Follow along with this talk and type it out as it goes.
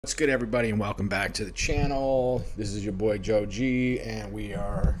What's good, everybody, and welcome back to the channel. This is your boy Joe G, and we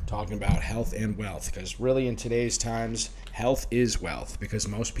are talking about health and wealth, because really in today's times, health is wealth, because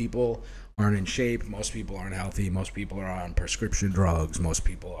most people aren't in shape, most people aren't healthy, most people are on prescription drugs, most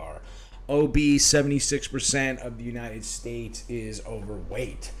people are obese. 76% of the United States is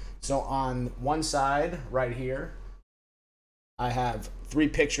overweight. So on one side right here, I have 3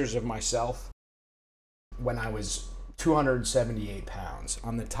 pictures of myself when I was 278 pounds.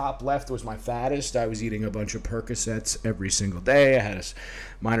 On the top left was my fattest. I was eating a bunch of Percocets every single day. I had a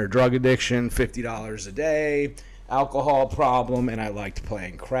minor drug addiction, $50 a day, alcohol problem, and I liked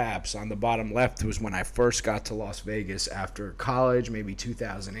playing craps. On the bottom left was when I first got to Las Vegas after college, maybe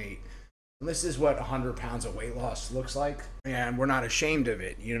 2008. And this is what 100 pounds of weight loss looks like, and we're not ashamed of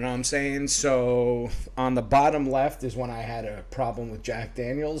it, you know what I'm saying? So on the bottom left is when I had a problem with Jack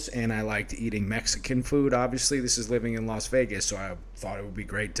Daniels, and I liked eating Mexican food. Obviously, this is living in Las Vegas, so I thought it would be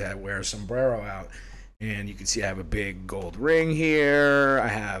great to wear a sombrero out. And you can see I have a big gold ring here. I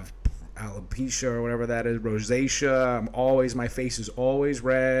have alopecia or whatever that is, rosacea. My face is always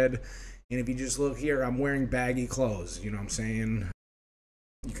red. And if you just look here, I'm wearing baggy clothes, you know what I'm saying?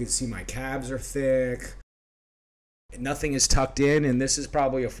 You can see my calves are thick. Nothing is tucked in, and this is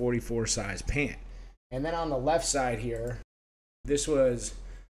probably a 44 size pant. And then on the left side here, this was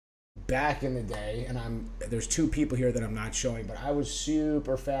back in the day, and there's 2 people here that I'm not showing, but I was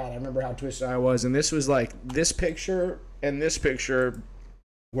super fat. I remember how twisted I was, and this was like this picture and this picture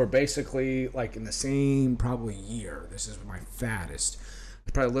were basically like in the same probably year. This is my fattest.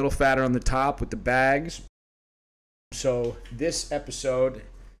 It's probably a little fatter on the top with the bags. So this episode,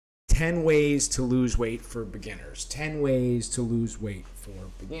 10 ways to lose weight for beginners. 10 ways to lose weight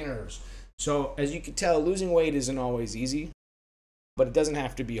for beginners. So as you can tell, losing weight isn't always easy, but it doesn't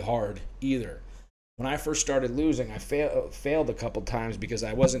have to be hard either. When I first started losing, I failed a couple times because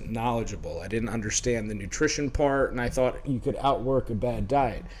I wasn't knowledgeable. I didn't understand the nutrition part, and I thought you could outwork a bad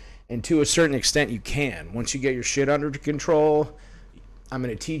diet. And to a certain extent, you can. Once you get your shit under control, I'm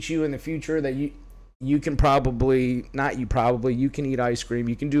going to teach you in the future that you can you can eat ice cream.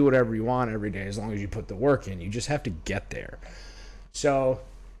 You can do whatever you want every day as long as you put the work in. You just have to get there. So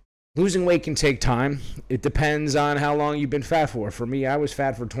losing weight can take time. It depends on how long you've been fat for. For me, I was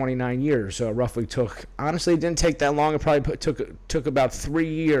fat for 29 years. So it roughly honestly, it didn't take that long. It probably took about 3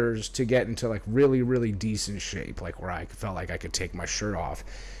 years to get into like really, really decent shape. Like where I felt like I could take my shirt off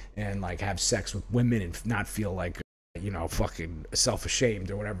and like have sex with women and not feel like, fucking self-ashamed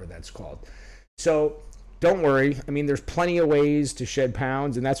or whatever that's called. So don't worry. I mean, there's plenty of ways to shed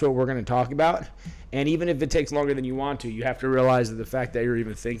pounds, and that's what we're going to talk about. And even if it takes longer than you want to, you have to realize that the fact that you're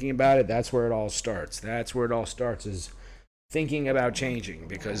even thinking about it, that's where it all starts. That's where it all starts, is thinking about changing.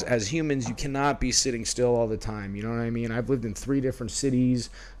 Because as humans, you cannot be sitting still all the time. You know what I mean? I've lived in 3 different cities.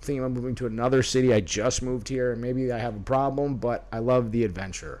 I'm thinking about moving to another city. I just moved here, and maybe I have a problem, but I love the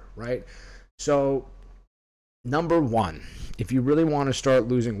adventure, right? So number 1, if you really want to start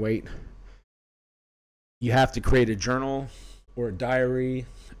losing weight, you have to create a journal or a diary.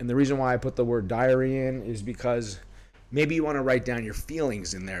 And the reason why I put the word diary in is because maybe you want to write down your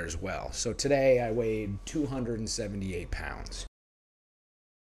feelings in there as well. So today I weighed 278 pounds.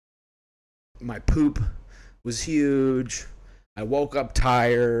 My poop was huge. I woke up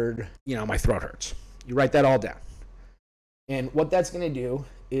tired. My throat hurts. You write that all down. And what that's going to do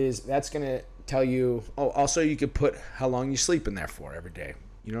is that's going to tell you, also you could put how long you sleep in there for every day.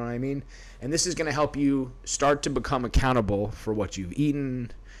 You know what I mean? And this is going to help you start to become accountable for what you've eaten,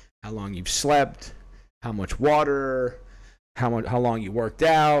 how long you've slept, how much water, how long you worked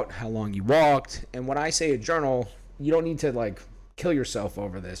out, how long you walked. And when I say a journal, you don't need to like kill yourself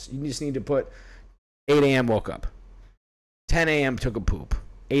over this. You just need to put 8 a.m. woke up, 10 a.m. took a poop,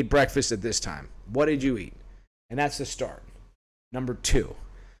 ate breakfast at this time. What did you eat? And that's the start. Number 2.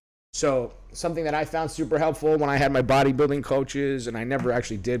 So something that I found super helpful when I had my bodybuilding coaches, and I never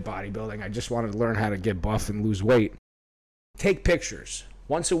actually did bodybuilding. I just wanted to learn how to get buff and lose weight. Take pictures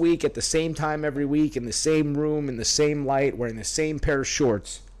once a week at the same time every week, in the same room, in the same light, wearing the same pair of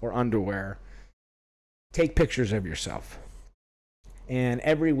shorts or underwear. Take pictures of yourself. And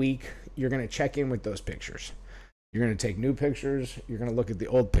every week, you're going to check in with those pictures. You're going to take new pictures. You're going to look at the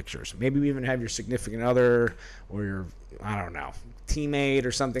old pictures. Maybe you even have your significant other or your, teammate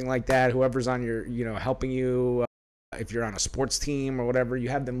or something like that, whoever's on your, helping you. If you're on a sports team or whatever, you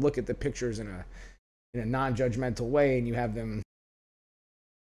have them look at the pictures in a non-judgmental way, and you have them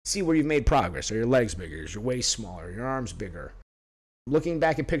see where you've made progress. Are your legs bigger? Is your waist smaller? Your arms bigger? Looking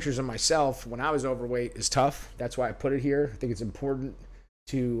back at pictures of myself when I was overweight is tough. That's why I put it here. I think it's important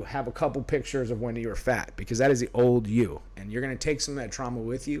to have a couple pictures of when you were fat, because that is the old you, and you're going to take some of that trauma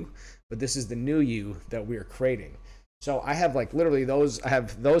with you, but this is the new you that we are creating. So I have like literally I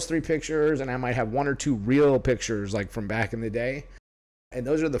have those 3 pictures, and I might have 1 or 2 real pictures like from back in the day. And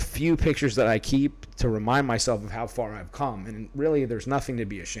those are the few pictures that I keep to remind myself of how far I've come. And really, there's nothing to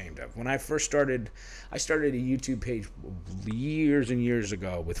be ashamed of. When I first started, I started a YouTube page years and years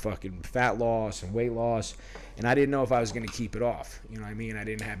ago with fucking fat loss and weight loss. And I didn't know if I was going to keep it off. You know what I mean? I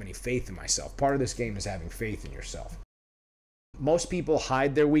didn't have any faith in myself. Part of this game is having faith in yourself. Most people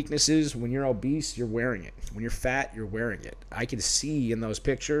hide their weaknesses. When you're obese, you're wearing it. When you're fat, you're wearing it. I could see in those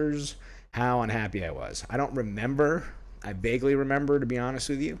pictures how unhappy I was. I don't remember. I vaguely remember, to be honest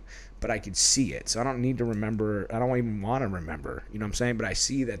with you, but I could see it. So I don't need to remember. I don't even want to remember. You know what I'm saying? But I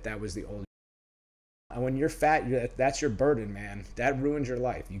see that that was the old. When you're fat, that's your burden, man. That ruins your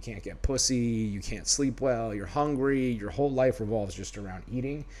life. You can't get pussy. You can't sleep well. You're hungry. Your whole life revolves just around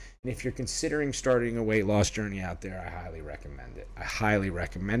eating. And if you're considering starting a weight loss journey out there, I highly recommend it. I highly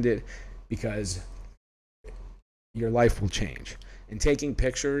recommend it because your life will change. And taking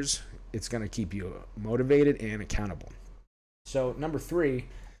pictures, it's going to keep you motivated and accountable. So number 3,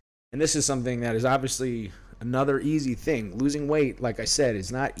 and this is something that is obviously another easy thing. Losing weight, like I said,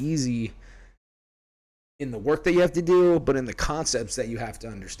 is not easy in the work that you have to do, but in the concepts that you have to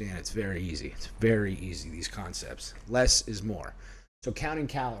understand, it's very easy. It's very easy, these concepts. Less is more. So counting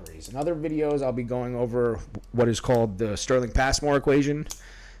calories. In other videos, I'll be going over what is called the Sterling-Passmore equation.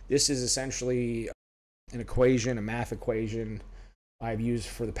 This is essentially an equation, a math equation I've used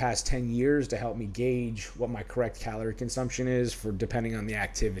for the past 10 years to help me gauge what my correct calorie consumption is for depending on the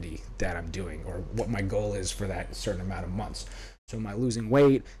activity that I'm doing or what my goal is for that certain amount of months. So am I losing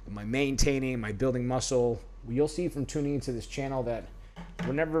weight? Am I maintaining? Am I building muscle? Well, you'll see from tuning into this channel that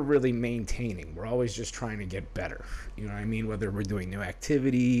we're never really maintaining. We're always just trying to get better. You know what I mean? Whether we're doing new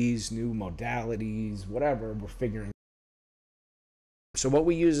activities, new modalities, whatever, we're figuring. So what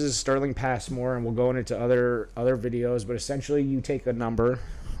we use is Sterling-Passmore, and we'll go into other videos, but essentially you take a number,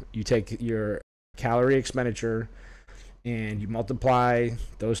 you take your calorie expenditure, and you multiply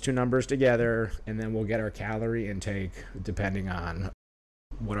those 2 numbers together, and then we'll get our calorie intake depending on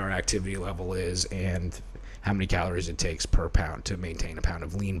what our activity level is and how many calories it takes per pound to maintain a pound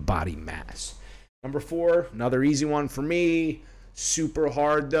of lean body mass. Number 4, another easy one for me, super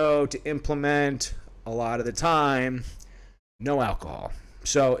hard though to implement a lot of the time. No alcohol.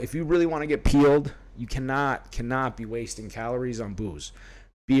 So if you really want to get peeled, you cannot be wasting calories on booze.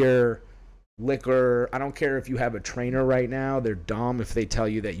 Beer, liquor, I don't care if you have a trainer right now. They're dumb if they tell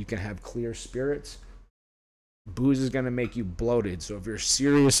you that you can have clear spirits. Booze is going to make you bloated. So if you're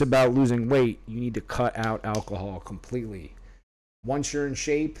serious about losing weight, you need to cut out alcohol completely. Once you're in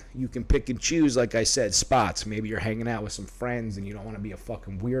shape, you can pick and choose, like I said, spots. Maybe you're hanging out with some friends and you don't want to be a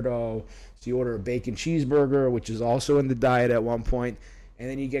fucking weirdo. So you order a bacon cheeseburger, which is also in the diet at one point, and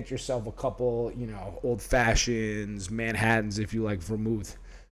then you get yourself a couple, old fashions, Manhattans if you like vermouth,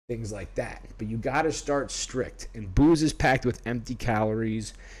 things like that. But you got to start strict. And booze is packed with empty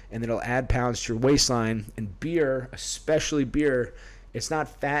calories, and it'll add pounds to your waistline. And beer, especially beer, it's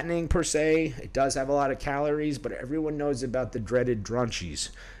not fattening per se. It does have a lot of calories, but everyone knows about the dreaded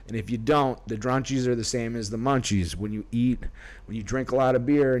drunchies. And if you don't, the drunchies are the same as the munchies. When you drink a lot of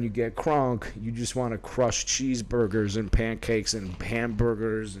beer and you get crunk, you just want to crush cheeseburgers and pancakes and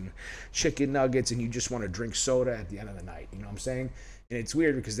hamburgers and chicken nuggets, and you just want to drink soda at the end of the night. You know what I'm saying? And it's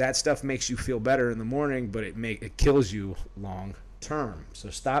weird because that stuff makes you feel better in the morning, but it kills you long term. So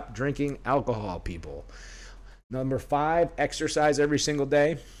stop drinking alcohol, people. Number 5, exercise every single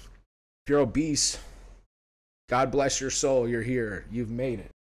day. If you're obese, God bless your soul, you're here. You've made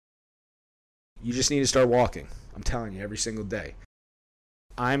it. You just need to start walking. I'm telling you, every single day.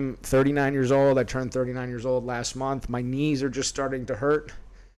 I'm 39 years old. I turned 39 years old last month. My knees are just starting to hurt,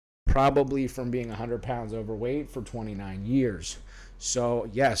 probably from being 100 pounds overweight for 29 years. So,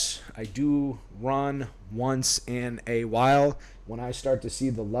 yes, I do run once in a while. When I start to see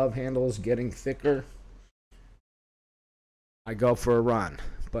the love handles getting thicker, I go for a run.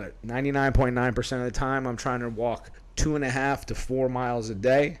 But 99.9% of the time, I'm trying to walk 2.5 to 4 miles a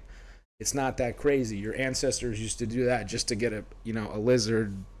day. It's not that crazy. Your ancestors used to do that just to get a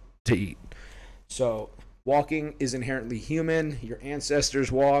lizard to eat. So walking is inherently human. Your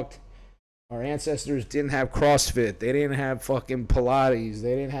ancestors walked. Our ancestors didn't have CrossFit. They didn't have fucking Pilates.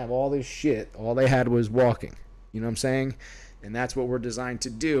 They didn't have all this shit. All they had was walking. You know what I'm saying? And that's what we're designed to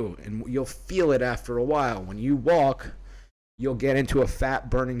do. And you'll feel it after a while. When you walk, you'll get into a fat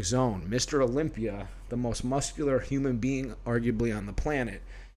burning zone. Mr. Olympia, the most muscular human being arguably on the planet,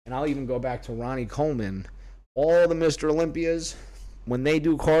 and I'll even go back to Ronnie Coleman, all the Mr. Olympias, when they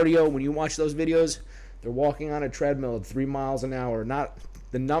do cardio, when you watch those videos, they're walking on a treadmill at 3 miles an hour. Not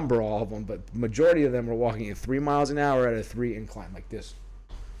the number, all of them, but the majority of them are walking at 3 miles an hour at a 3 incline like this.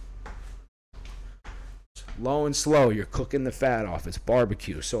 Low and slow, you're cooking the fat off. It's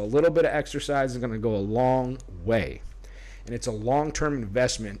barbecue. So a little bit of exercise is going to go a long way. And it's a long-term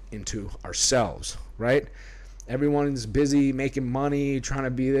investment into ourselves, right? Everyone's busy making money, trying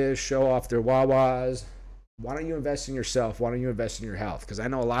to be this, show off their wah-wahs. Why don't you invest in yourself? Why don't you invest in your health? Because I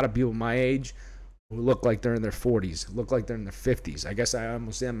know a lot of people my age who look like they're in their 40s, look like they're in their 50s. I guess I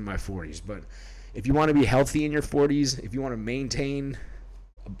almost am in my 40s. But if you want to be healthy in your 40s, if you want to maintain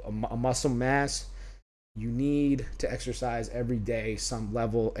a muscle mass, you need to exercise every day, some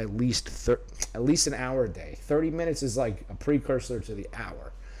level, at least an hour a day. 30 minutes is like a precursor to the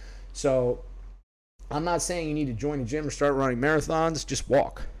hour. So I'm not saying you need to join a gym or start running marathons. Just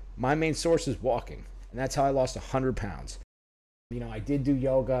walk. My main source is walking, and that's how I lost 100 pounds. You know, I did do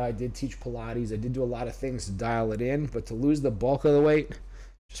yoga. I did teach Pilates. I did do a lot of things to dial it in, but to lose the bulk of the weight,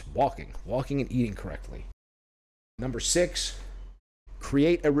 just walking and eating correctly. Number 6,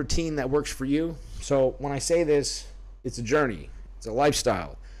 create a routine that works for you. So when I say this, it's a journey. It's a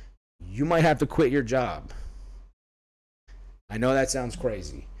lifestyle. You might have to quit your job. I know that sounds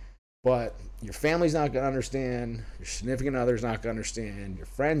crazy, but your family's not going to understand. Your significant other's not going to understand. Your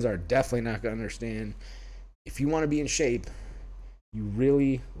friends are definitely not going to understand. If you want to be in shape, you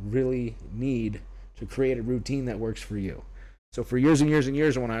really, really need to create a routine that works for you. So for years and years and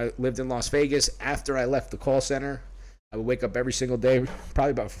years, when I lived in Las Vegas, after I left the call center, I would wake up every single day,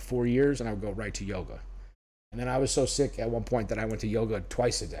 probably about for 4 years, and I would go right to yoga. And then I was so sick at one point that I went to yoga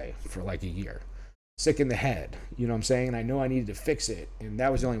twice a day for like a year. Sick in the head, you know what I'm saying? And I knew I needed to fix it, and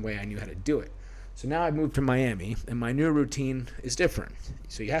that was the only way I knew how to do it. So now I moved to Miami, and my new routine is different.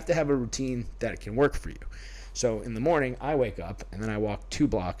 So you have to have a routine that can work for you. So in the morning, I wake up, and then I walk 2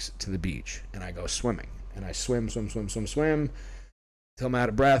 blocks to the beach, and I go swimming. And I swim, till I'm out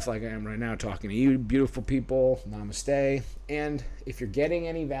of breath like I am right now talking to you, beautiful people. Namaste. And if you're getting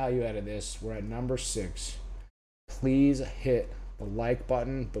any value out of this, we're at number 6. Please hit the like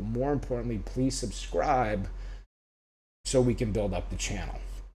button, but more importantly, please subscribe so we can build up the channel.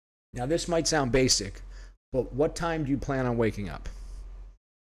 Now, this might sound basic, but what time do you plan on waking up?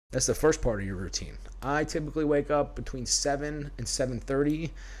 That's the first part of your routine. I typically wake up between 7 and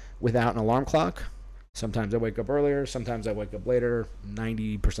 7:30 without an alarm clock. Sometimes I wake up earlier, sometimes I wake up later.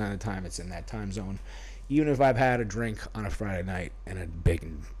 90% of the time it's in that time zone. Even if I've had a drink on a Friday night and a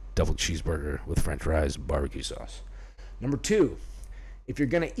bacon double cheeseburger with french fries, barbecue sauce. Number 2, if you're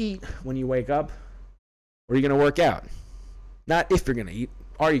going to eat when you wake up, or are you going to work out? Not if you're going to eat,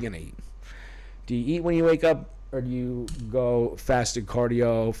 are you going to eat? Do you eat when you wake up, or do you go fasted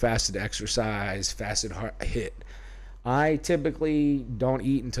cardio, fasted exercise, fasted HIIT? I typically don't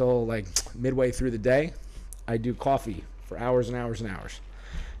eat until like midway through the day. I do coffee for hours and hours and hours.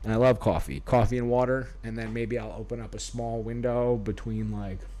 And I love coffee and water. And then maybe I'll open up a small window between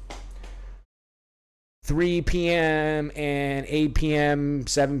like 3 p.m. and 8 p.m.,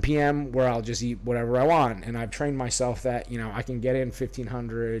 7 p.m. where I'll just eat whatever I want. And I've trained myself that, you know, I can get in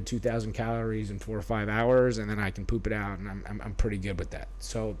 1,500, 2,000 calories in 4 or 5 hours, and then I can poop it out. And I'm pretty good with that.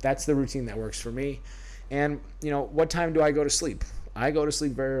 So that's the routine that works for me. And, you know, what time do I go to sleep? I go to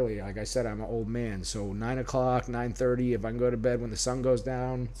sleep very early. Like I said, I'm an old man. So 9 o'clock, 9:30, if I can go to bed when the sun goes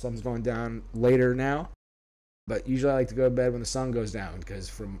down. Sun's going down later now. But usually I like to go to bed when the sun goes down, because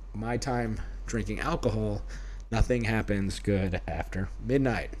from my time drinking alcohol, nothing happens good after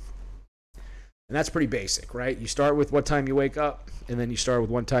midnight. And that's pretty basic, right? You start with what time you wake up, and then you start with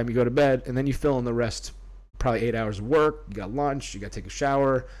what time you go to bed, and then you fill in the rest, probably 8 hours of work. You got lunch, you got to take a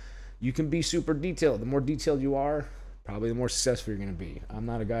shower. You can be super detailed. The more detailed you are, probably the more successful you're going to be. I'm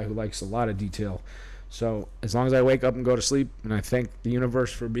not a guy who likes a lot of detail. So as long as I wake up and go to sleep, and I thank the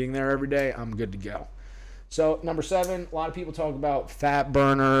universe for being there every day, I'm good to go. So number 7, a lot of people talk about fat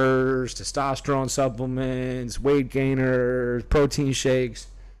burners, testosterone supplements, weight gainers, protein shakes.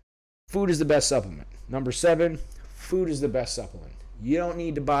 Food is the best supplement. Number 7, food is the best supplement. You don't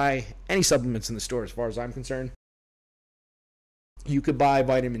need to buy any supplements in the store as far as I'm concerned. You could buy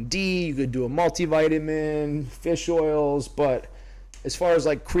vitamin D, you could do a multivitamin, fish oils, but as far as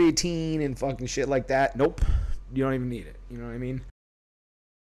like creatine and fucking shit like that, nope, you don't even need it. You know what I mean?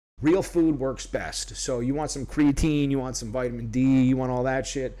 Real food works best. So you want some creatine, you want some vitamin D, you want all that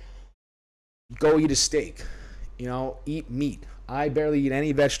shit, go eat a steak. You know, eat meat. I barely eat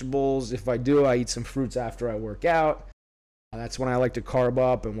any vegetables. If I do, I eat some fruits after I work out. That's when I like to carb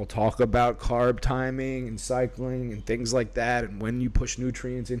up, and we'll talk about carb timing and cycling and things like that, and when you push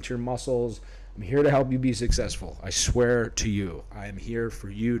nutrients into your muscles. I'm here to help you be successful. I swear to you, I am here for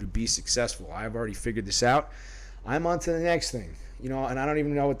you to be successful. I've already figured this out. I'm on to the next thing, and I don't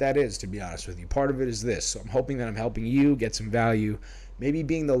even know what that is, to be honest with you. Part of it is this. So I'm hoping that I'm helping you get some value, maybe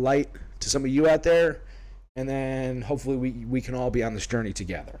being the light to some of you out there, and then hopefully we can all be on this journey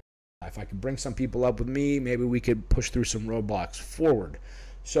together. If I could bring some people up with me, maybe we could push through some roadblocks forward.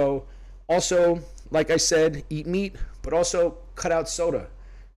 So also, like I said, eat meat, but also cut out soda.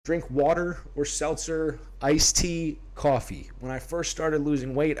 Drink water or seltzer, iced tea, coffee. When I first started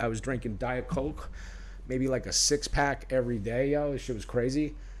losing weight, I was drinking Diet Coke, maybe like a 6-pack every day, yo. This shit was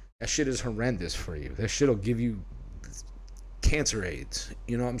crazy. That shit is horrendous for you. That shit will give you cancer AIDS.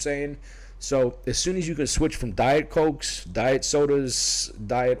 You know what I'm saying? So as soon as you can switch from Diet Cokes, Diet Sodas,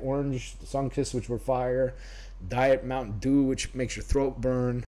 Diet Orange Sunkist, which were fire, Diet Mountain Dew, which makes your throat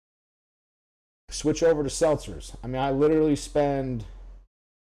burn, switch over to seltzers. I mean, I probably spend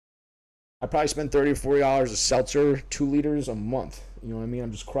 $30 or $40 a seltzer, 2 liters a month. You know what I mean?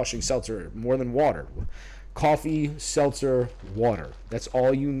 I'm just crushing seltzer more than water. Coffee, seltzer, water. That's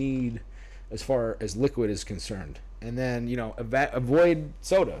all you need as far as liquid is concerned. And then, avoid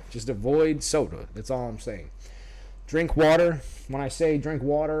soda. Just avoid soda. That's all I'm saying. Drink water. When I say drink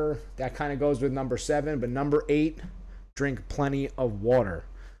water, that kind of goes with number 7. But number 8, drink plenty of water.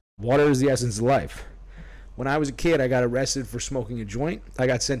 Water is the essence of life. When I was a kid, I got arrested for smoking a joint. I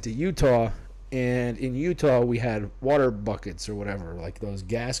got sent to Utah, and in Utah, we had water buckets or whatever, like those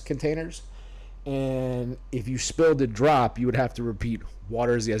gas containers. And if you spilled a drop, you would have to repeat,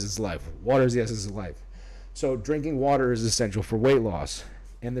 water is the essence of life. Water is the essence of life. So drinking water is essential for weight loss.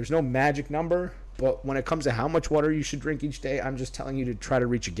 And there's no magic number, but when it comes to how much water you should drink each day, I'm just telling you to try to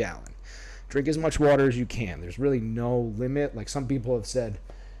reach a gallon. Drink as much water as you can. There's really no limit. Like some people have said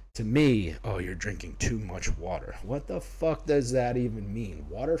to me, oh, you're drinking too much water. What the fuck does that even mean?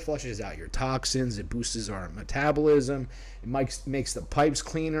 Water flushes out your toxins. It boosts our metabolism. It makes the pipes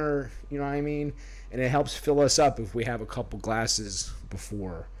cleaner, you know what I mean? And it helps fill us up if we have a couple glasses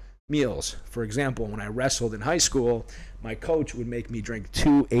before meals. For example, when I wrestled in high school, my coach would make me drink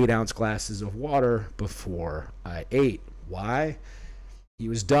 2 8-ounce glasses of water before I ate. Why? He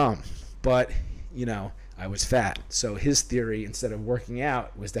was dumb. But, I was fat. So his theory, instead of working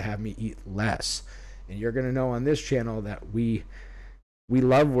out, was to have me eat less. And you're going to know on this channel that we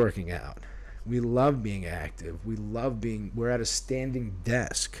love working out. We love being active. We're at a standing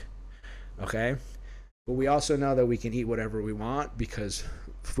desk. Okay? But we also know that we can eat whatever we want because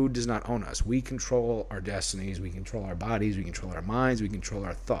food does not own us. We control our destinies. We control our bodies. We control our minds. We control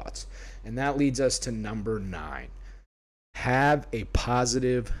our thoughts. And that leads us to number 9. Have a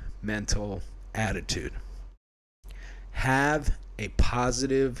positive mental attitude. Have a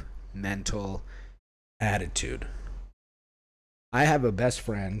positive mental attitude. I have a best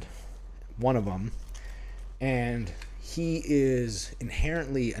friend, one of them, and he is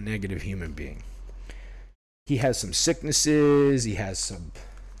inherently a negative human being. He has some sicknesses, he has some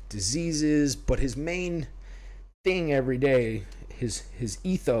diseases, but his main thing every day, his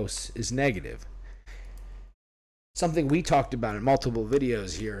ethos is negative. Something we talked about in multiple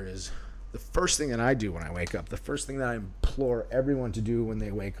videos here is the first thing that I do when I wake up, the first thing that I implore everyone to do when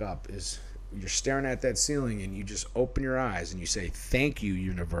they wake up is you're staring at that ceiling and you just open your eyes and you say, thank you,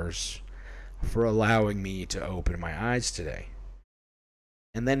 universe, for allowing me to open my eyes today.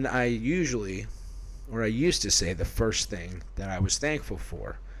 And then I used to say the first thing that I was thankful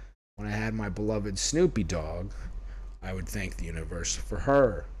for. When I had my beloved Snoopy dog, I would thank the universe for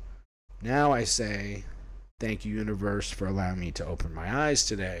her. Now I say, thank you, universe, for allowing me to open my eyes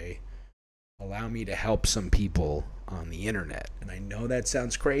today. Allow me to help some people on the internet. And I know that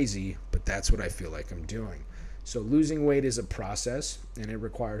sounds crazy, but that's what I feel like I'm doing. So losing weight is a process, and it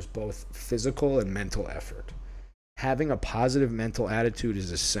requires both physical and mental effort. Having a positive mental attitude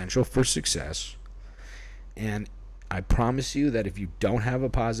is essential for success. And I promise you that if you don't have a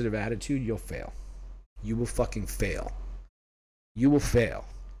positive attitude, you'll fail. You will fucking fail. You will fail.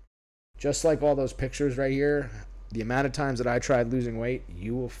 Just like all those pictures right here, the amount of times that I tried losing weight,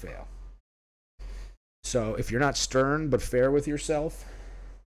 you will fail. So if you're not stern but fair with yourself,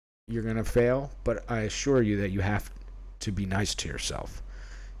 you're going to fail. But I assure you that you have to be nice to yourself.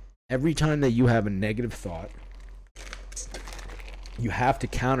 Every time that you have a negative thought, you have to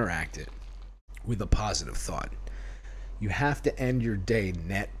counteract it with a positive thought. You have to end your day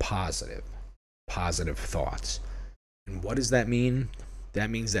net positive thoughts. And what does that mean? That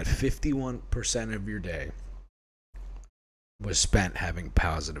means that 51% of your day was spent having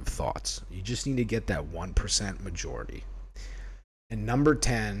positive thoughts. You just need to get that 1% majority. And number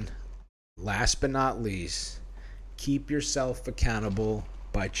 10, last but not least, keep yourself accountable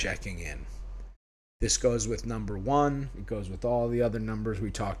by checking in. This goes with number 1. It goes with all the other numbers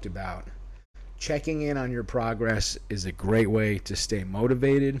we talked about. Checking in on your progress is a great way to stay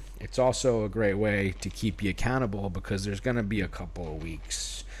motivated. It's also a great way to keep you accountable, because there's going to be a couple of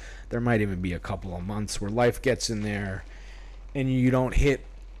weeks, there might even be a couple of months where life gets in there and you don't hit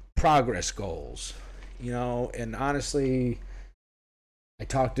progress goals. And honestly, I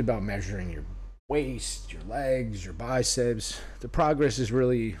talked about measuring your waist, your legs, your biceps. The progress is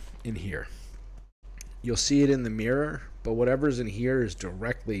really in here. You'll see it in the mirror, but whatever's in here is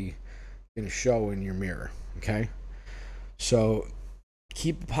directly going to show in your mirror. Okay? So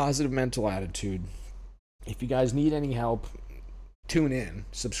keep a positive mental attitude. If you guys need any help, tune in,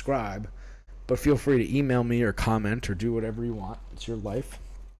 subscribe, but feel free to email me or comment or do whatever you want. It's your life.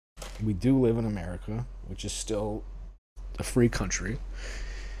 We do live in America, which is still a free country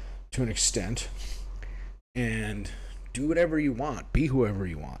to an extent, and do whatever you want, be whoever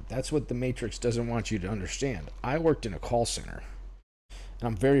you want. That's what the Matrix doesn't want you to understand. I worked in a call center, and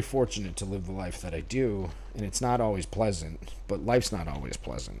I'm very fortunate to live the life that I do, and it's not always pleasant, but life's not always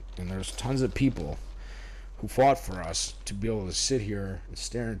pleasant, and there's tons of people who fought for us to be able to sit here and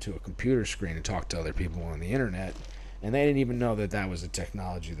stare into a computer screen and talk to other people on the internet, and they didn't even know that that was a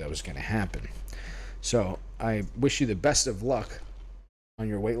technology that was going to happen. So I wish you the best of luck on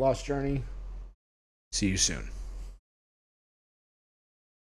your weight loss journey. See you soon.